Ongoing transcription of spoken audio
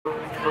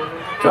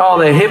To all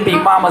the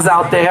hippie mamas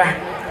out there.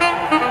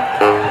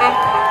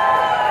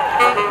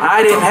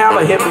 I didn't have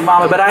a hippie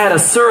mama, but I had a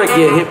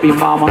surrogate hippie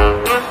mama.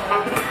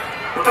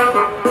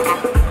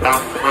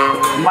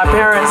 My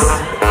parents,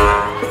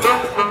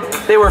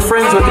 they were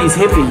friends with these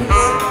hippies.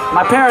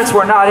 My parents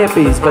were not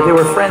hippies, but they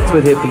were friends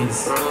with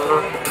hippies.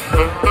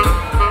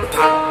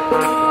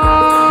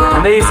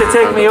 And they used to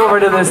take me over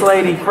to this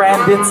lady, Fran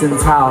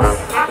Dinson's house.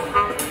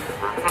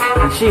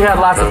 And she had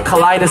lots of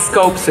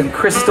kaleidoscopes and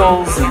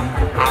crystals and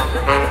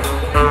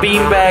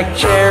beanbag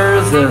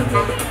chairs, and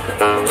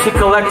she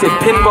collected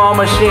pinball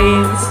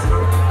machines.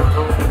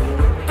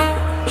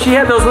 She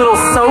had those little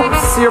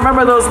soaps. You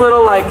remember those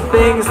little like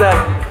things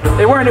that,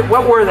 they weren't,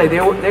 what were they?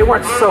 They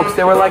weren't soaps.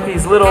 They were like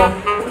these little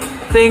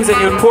things and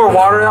you'd pour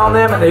water on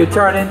them and they would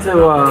turn into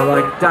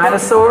like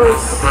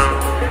dinosaurs.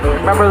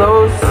 Remember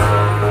those?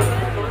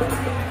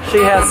 She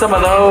had some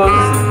of those.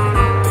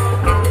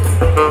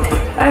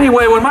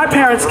 Anyway, when my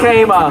parents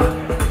came,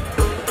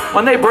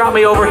 when they brought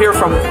me over here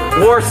from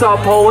Warsaw,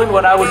 Poland,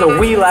 when I was a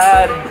wee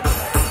lad,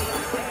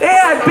 they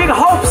had big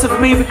hopes of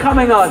me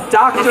becoming a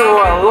doctor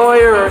or a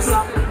lawyer or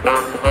something.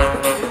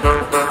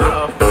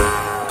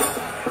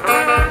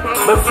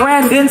 But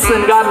Fran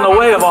Dinson got in the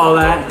way of all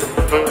that.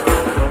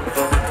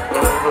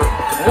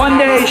 One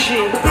day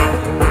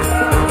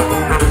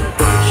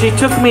she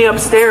took me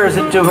upstairs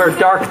into her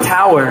dark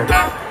tower.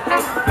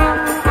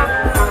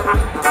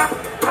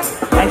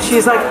 And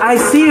she's like, I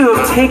see you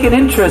have taken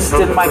interest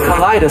in my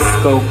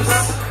kaleidoscopes.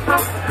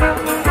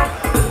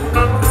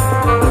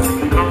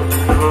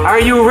 Are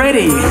you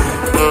ready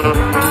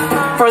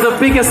for the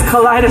biggest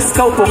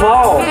kaleidoscope of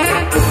all?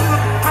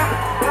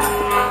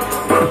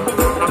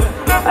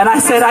 And I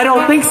said, I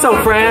don't think so,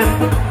 Fran.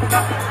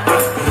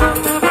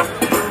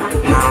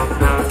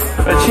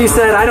 But she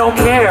said, I don't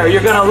care.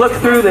 You're going to look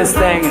through this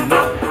thing and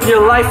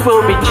your life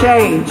will be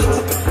changed.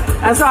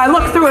 And so I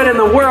looked through it and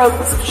the world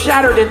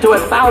shattered into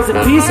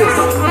 1,000 pieces.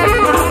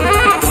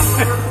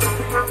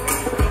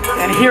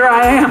 And here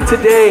I am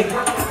today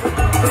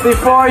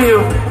before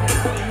you,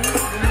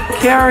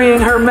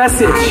 carrying her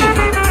message.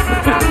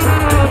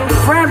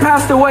 Fran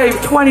passed away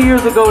 20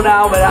 years ago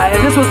now, but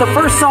and this was the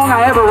first song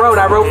I ever wrote.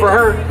 I wrote for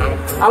her.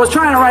 I was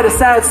trying to write a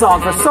sad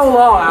song for so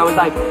long. I was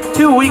like,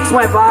 2 weeks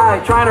went by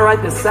trying to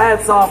write this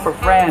sad song for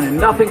Fran, and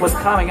nothing was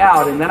coming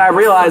out. And then I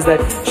realized that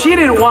she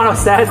didn't want a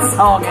sad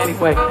song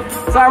anyway.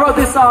 So I wrote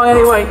this song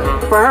anyway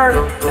for her,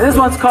 and this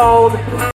one's called